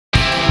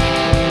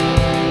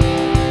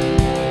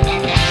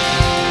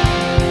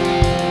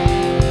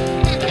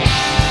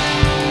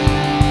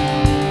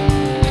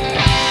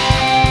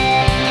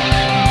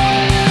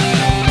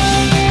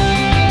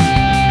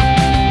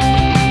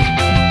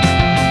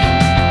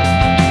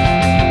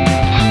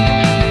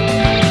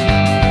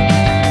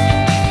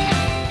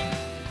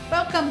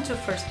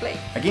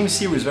game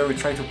series where we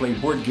try to play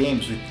board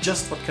games with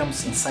just what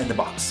comes inside the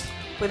box,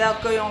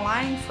 without going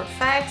online for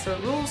facts or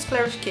rules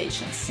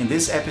clarifications. In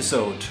this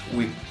episode,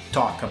 we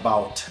talk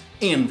about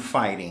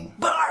infighting.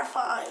 Bar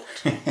fight!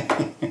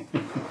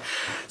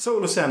 So,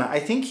 Luciana,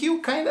 I think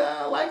you kind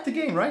of like the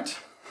game, right?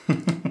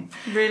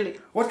 Really?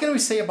 What can we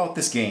say about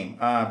this game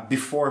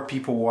before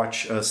people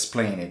watch us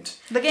playing it?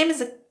 The game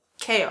is a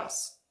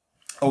chaos.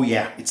 Oh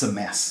yeah, it's a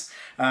mess.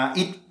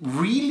 It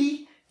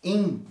really,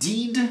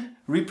 indeed,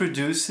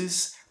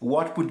 reproduces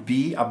what would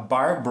be a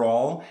bar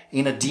brawl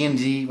in a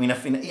D&D, in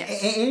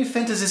any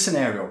fantasy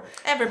scenario.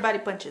 Everybody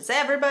punches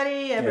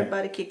everybody,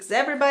 everybody kicks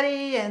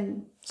everybody,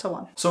 and so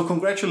on. So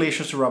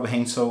congratulations to Rob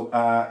Heinsoo.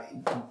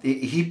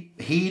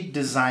 He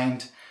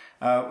designed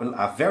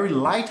a very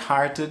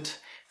light-hearted,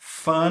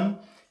 fun,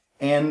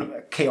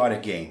 and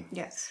chaotic game.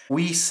 Yes.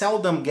 We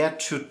seldom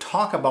get to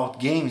talk about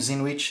games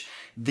in which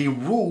the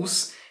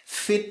rules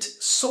fit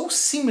so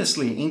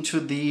seamlessly into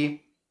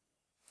the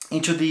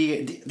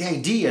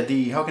idea,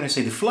 how can I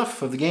say, the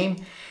fluff of the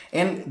game,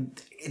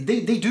 and they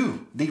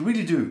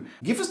really do.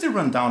 Give us the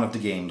rundown of the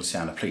game,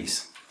 Luciana,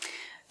 please.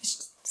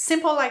 It's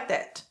simple like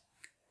that.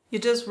 You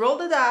just roll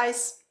the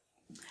dice,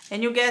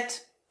 and you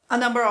get a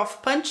number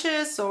of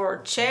punches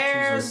or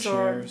chairs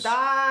or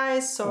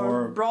dice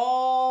or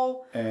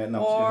brawl. You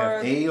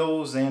have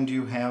ales and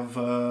you have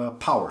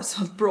power.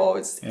 So brawl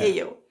is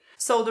ale.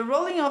 So the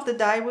rolling of the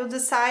die will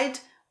decide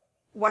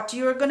what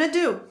you're gonna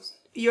do.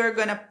 You're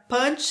gonna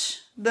punch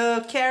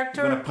the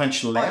character on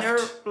your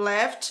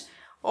left,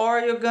 or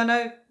you're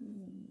gonna...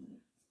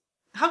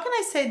 How can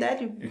I say that?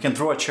 You can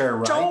throw a chair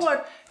right.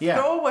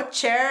 Throw a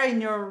chair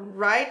in your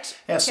right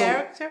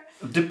character.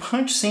 So the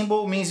punch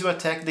symbol means you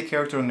attack the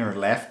character on your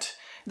left.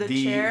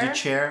 The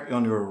chair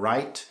on your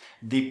right.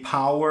 The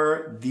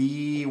power,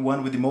 the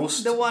one with the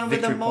most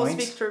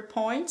victory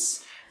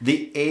points.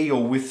 The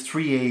ale, with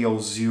 3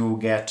 ales, you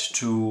get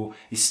to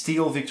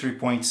steal victory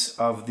points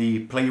of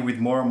the player with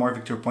more and more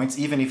victory points,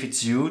 even if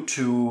it's you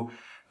to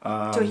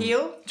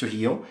heal.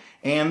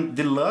 And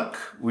the luck,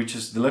 which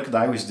is the luck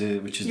die, which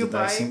is the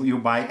die symbol, you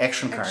buy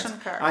action cards.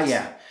 Ah,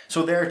 yeah.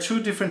 So there are 2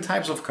 different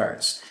types of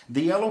cards.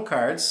 The yellow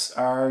cards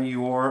are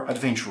your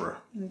adventurer.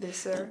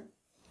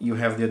 You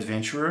have the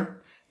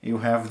adventurer. You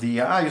have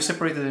the you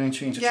separated it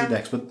into 2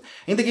 decks, but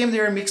in the game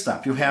they are mixed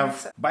up. You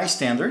have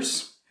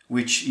bystanders,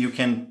 which you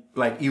can,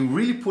 you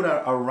really put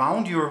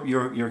around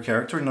your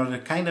character in order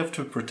kind of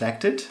to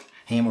protect it,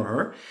 him or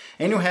her.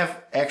 And you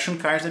have action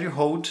cards that you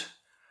hold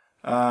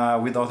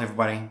with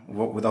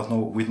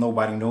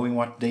nobody knowing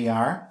what they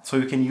are, so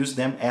you can use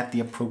them at the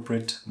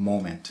appropriate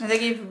moment. And they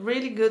give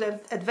really good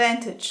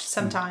advantage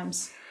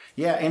sometimes.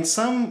 Yeah, and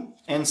some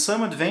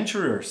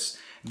adventurers,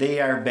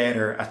 they are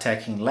better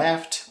attacking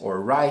left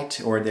or right,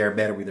 or they're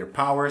better with their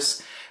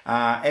powers.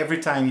 Every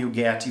time you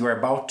are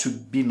about to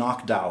be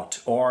knocked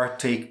out or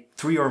take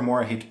 3 or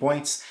more hit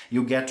points,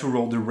 you get to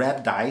roll the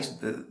red dice.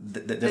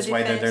 That's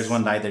why there's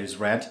one die that is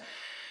red.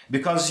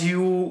 Because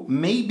you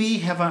maybe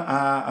have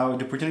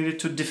the opportunity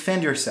to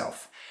defend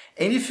yourself.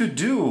 And if you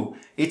do,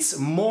 it's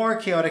more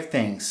chaotic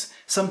things.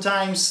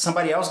 Sometimes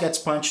somebody else gets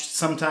punched.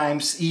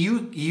 Sometimes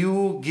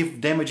you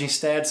give damage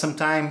instead.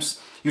 Sometimes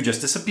you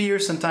just disappear.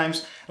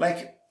 Sometimes,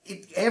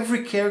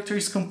 every character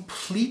is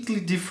completely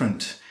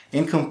different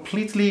and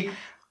completely...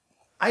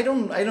 I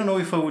don't know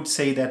if I would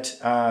say that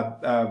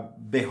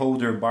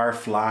beholder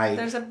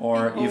barfly,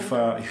 or if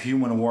a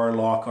human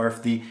warlock, or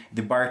if the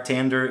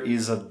bartender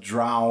is a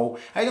drow.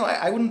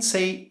 I wouldn't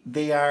say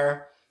they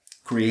are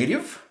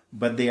creative,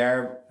 but they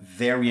are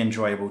very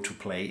enjoyable to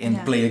play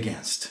and play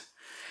against.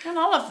 And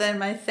all of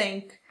them, I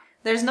think.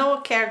 There's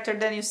no character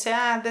that you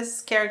say,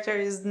 this character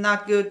is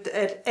not good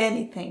at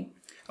anything.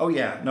 Oh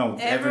yeah, no.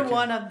 Every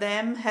one of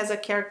them has a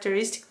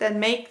characteristic that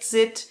makes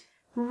it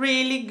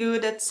really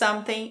good at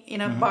something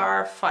in a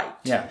bar fight.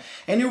 Yeah,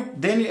 and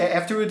then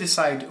after you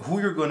decide who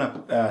you're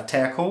gonna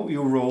tackle,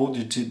 you roll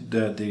the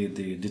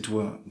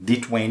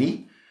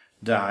D20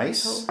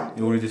 dice.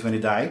 You roll the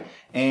D20 die,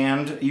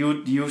 and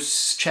you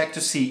check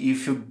to see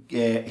if you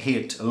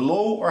hit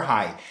low or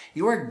high.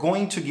 You are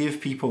going to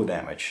give people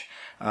damage.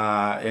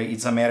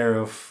 It's a matter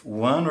of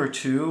 1 or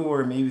 2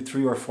 or maybe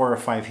 3 or 4 or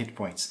 5 hit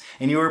points.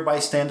 And your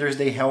bystanders,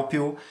 they help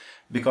you,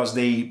 because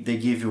they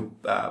give you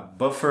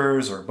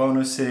buffers or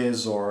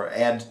bonuses or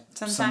add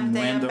sometimes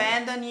they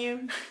abandon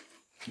you.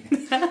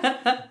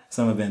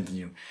 Some abandon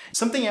you.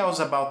 Something else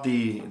about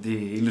the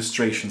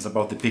illustrations,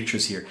 about the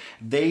pictures here.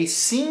 They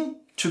seem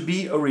to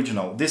be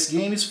original. This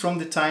game is from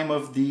the time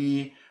of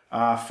the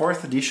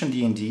 4th edition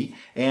D&D,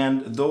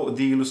 and though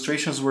the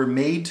illustrations were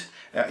made,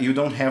 you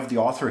don't have the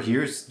author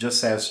here, it just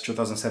says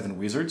 2007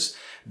 Wizards,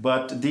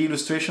 but the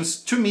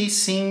illustrations to me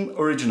seem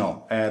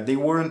original. They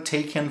weren't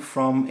taken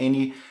from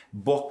any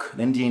book,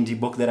 an D&D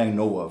book that I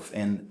know of,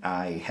 and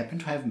I happen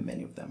to have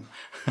many of them.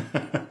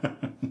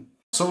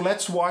 So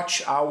let's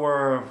watch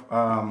our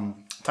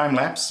time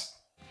lapse,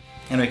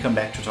 and we come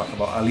back to talk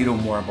about a little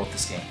more about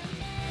this game.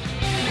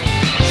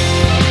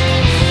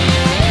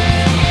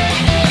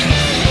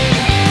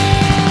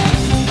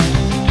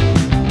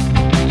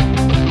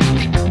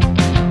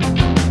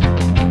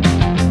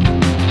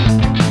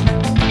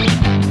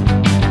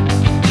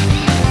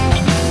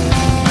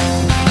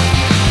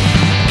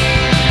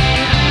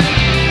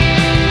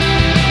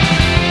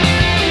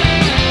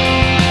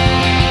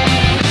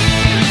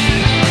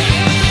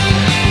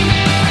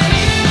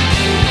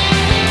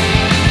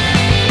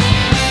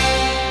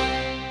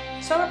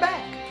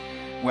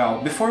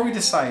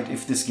 decide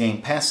if this game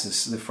passes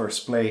the first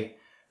play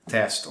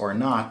test or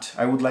not,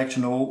 I would like to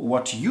know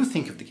what you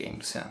think of the game,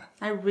 Luciana.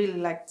 I really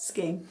like this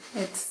game.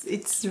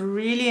 It's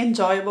really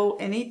enjoyable,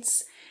 and it's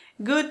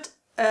good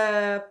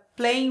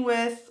playing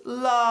with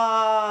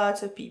lots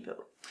of people.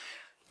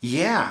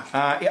 Yeah,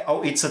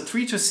 it's a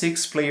 3 to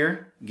 6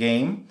 player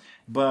game,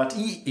 but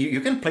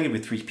you can play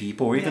with 3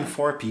 people or even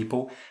 4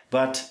 people,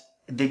 but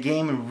the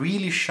game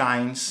really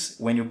shines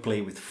when you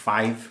play with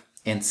 5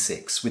 and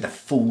 6 with a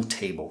full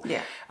table.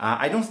 Yeah.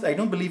 I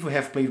don't believe we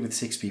have played with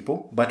 6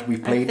 people, but we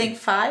played. I think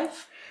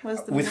 5 was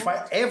the with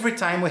 5. Every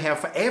time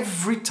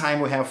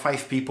we have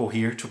 5 people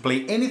here to play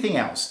anything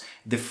else.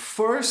 The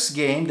first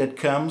game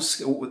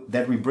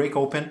that we break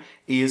open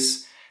is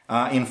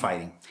in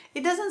fighting.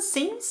 It doesn't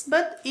seem,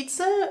 but it's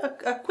a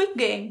quick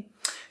game.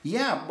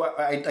 Yeah, but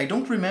I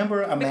don't remember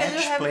a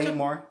match playing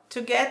more.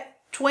 To get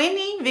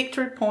 20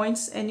 victory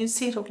points, and you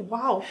see,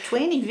 wow,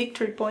 20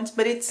 victory points,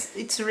 but it's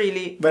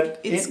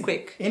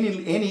quick.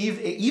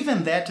 Even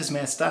that is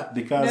messed up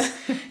because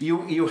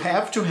you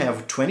have to have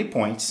 20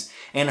 points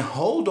and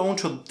hold on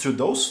to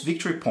those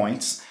victory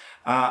points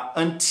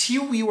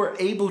until you are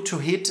able to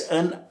hit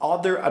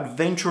another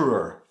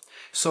adventurer.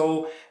 So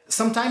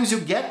sometimes you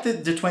get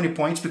the 20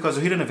 points because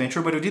you hit an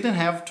adventurer, but you didn't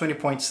have 20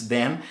 points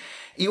then.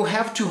 You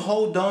have to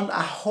hold on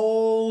a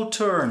whole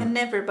turn. And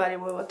everybody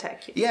will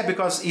attack you. Yeah,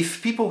 because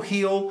if people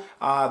heal,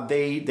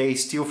 they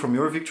steal from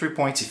your victory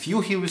points. If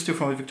you heal, you steal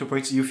from your victory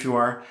points. If you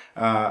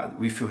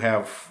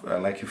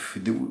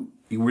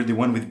were the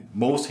one with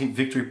most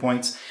victory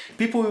points,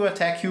 people will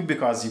attack you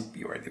because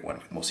you are the one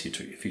with most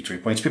victory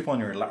points. People on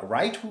your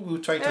right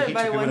will try to hit you.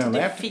 People on your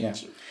left, you.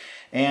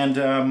 And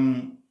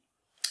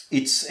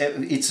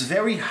it's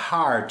very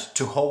hard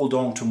to hold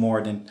on to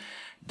more than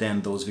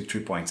those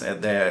victory points.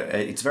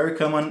 It's very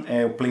common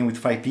playing with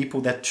 5 people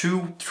that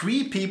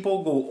 2-3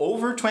 people go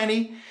over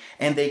 20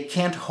 and they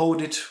can't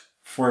hold it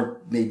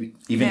for maybe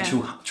even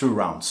two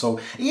rounds.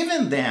 So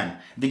even then,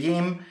 the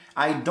game,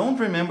 I don't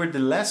remember the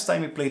last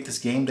time we played this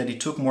game that it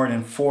took more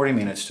than 40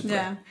 minutes to play.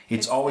 Yeah,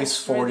 it's always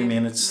 40 really,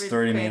 minutes, really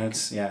 30 quick.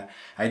 Minutes. Yeah,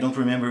 I don't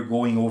remember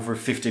going over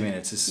 50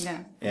 minutes.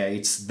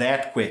 It's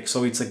that quick.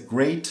 So it's a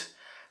great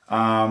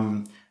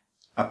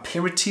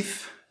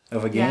aperitif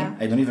of a game. Yeah.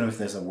 I don't even know if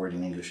there's a word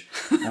in English.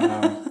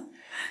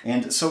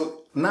 And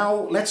so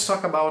now let's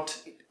talk about,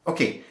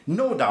 okay,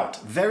 no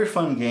doubt, very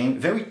fun game,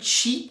 very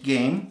cheap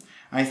game.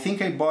 I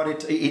think I bought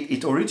it,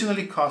 it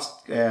originally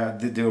cost,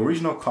 the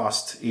original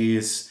cost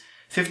is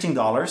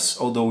 $15,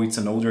 although it's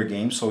an older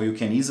game, so you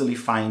can easily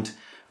find,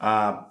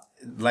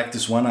 like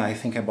this one I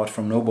think I bought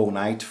from Noble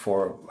Knight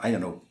for, I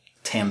don't know,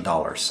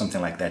 $10,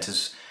 something like that.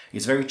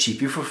 It's very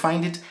cheap. If you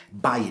find it,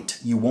 buy it.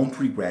 You won't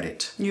regret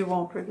it. You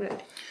won't regret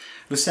it.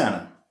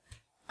 Luciana,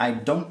 I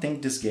don't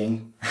think this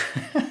game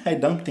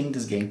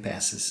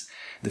passes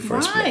the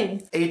first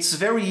play. It's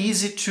very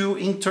easy to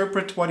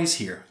interpret what is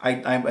here.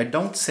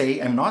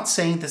 I'm not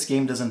saying this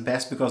game doesn't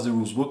pass because the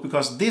rules book,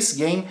 because this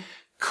game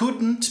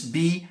couldn't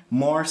be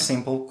more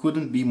simple,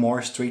 couldn't be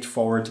more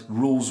straightforward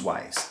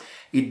rules-wise.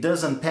 It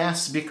doesn't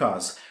pass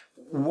because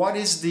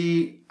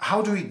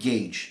how do we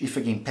gauge if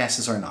a game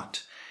passes or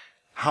not?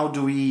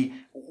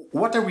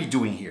 What are we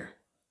doing here?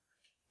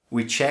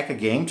 We check a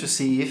game to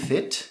see if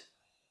it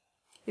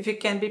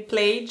can be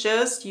played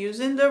just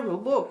using the rule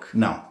book.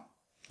 No,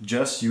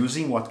 just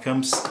using what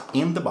comes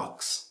in the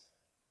box.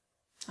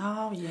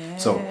 Oh,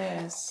 yes. So,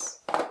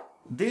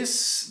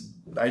 this,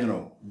 I don't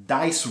know,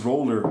 dice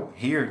roller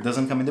here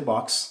doesn't come in the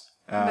box.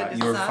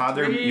 Your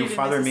father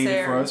made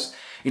it for us.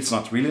 It's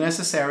not really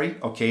necessary,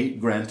 okay,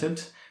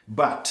 granted.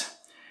 But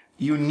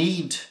you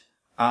need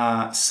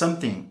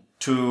something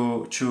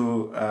to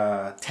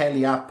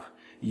tally up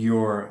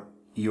your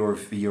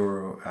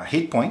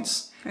hit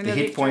points. And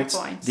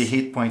the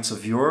hit points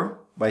of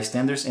your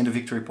bystanders and the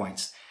victory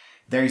points.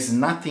 There is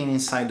nothing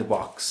inside the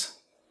box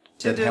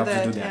that helps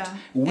you do that.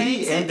 Yeah.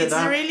 It's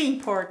really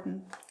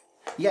important.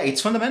 Yeah,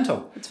 it's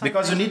fundamental.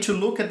 Because you need to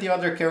look at the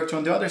other character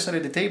on the other side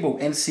of the table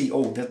and see,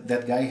 oh,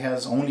 that guy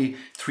has only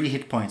 3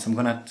 hit points. I'm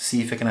gonna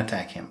see if I can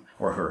attack him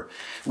or her.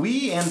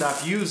 We end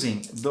up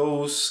using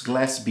those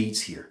glass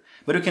beads here.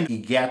 But you can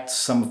get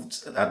some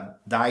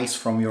dice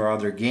from your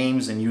other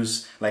games and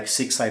use like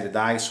 6-sided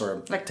dice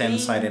or like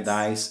 10-sided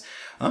dice.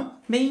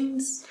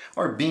 Beans.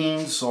 Or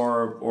beans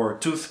or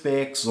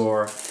toothpicks,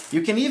 or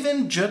you can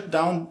even jot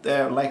down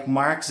like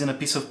marks in a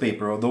piece of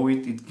paper, although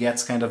it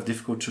gets kind of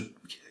difficult to,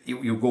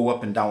 you go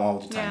up and down all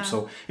the time. Yeah.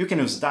 So you can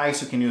use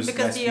dice, you can use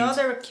because the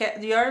other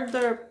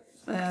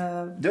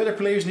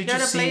players need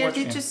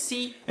to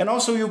see. And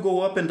also you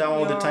go up and down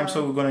all the time,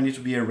 so we're gonna need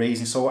to be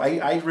erasing. So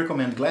I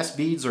recommend glass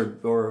beads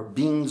or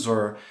beans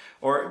or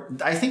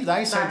I think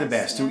dice are the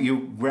best. Yeah.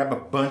 You grab a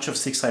bunch of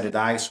 6-sided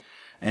dice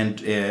and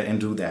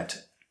do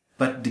that.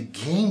 But the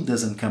game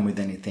doesn't come with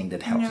anything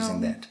that helps us in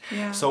that.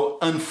 Yeah. So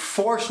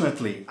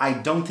unfortunately, I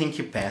don't think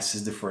it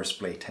passes the first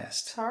play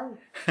test. Sorry.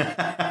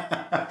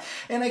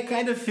 And I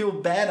kind of feel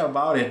bad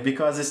about it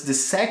because it's the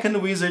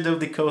second Wizard of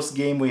the Coast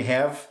game we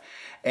have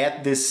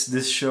at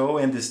this show,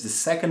 and this is the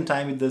second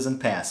time it doesn't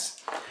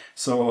pass.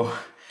 So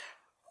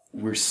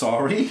we're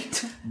sorry,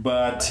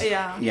 but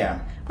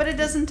yeah. But it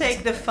doesn't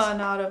take the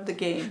fun out of the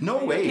game.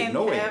 No way,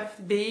 no way. You can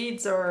have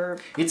beads or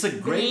it's a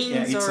great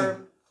beans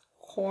or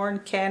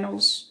horn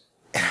cannons.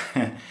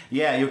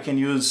 Yeah, you can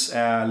use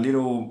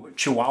little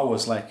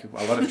chihuahuas, like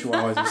a lot of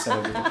chihuahuas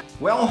instead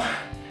of. Well,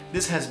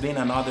 this has been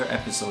another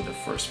episode of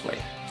First Play.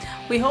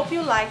 We hope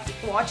you liked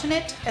watching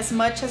it as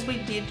much as we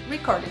did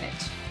recording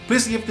it.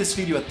 Please give this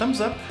video a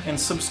thumbs up and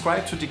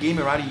subscribe to the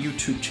Gamerati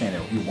YouTube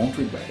channel. You won't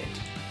regret it.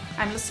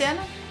 I'm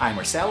Luciana. I'm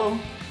Marcelo.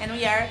 And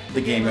we are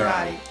the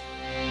Gamerati.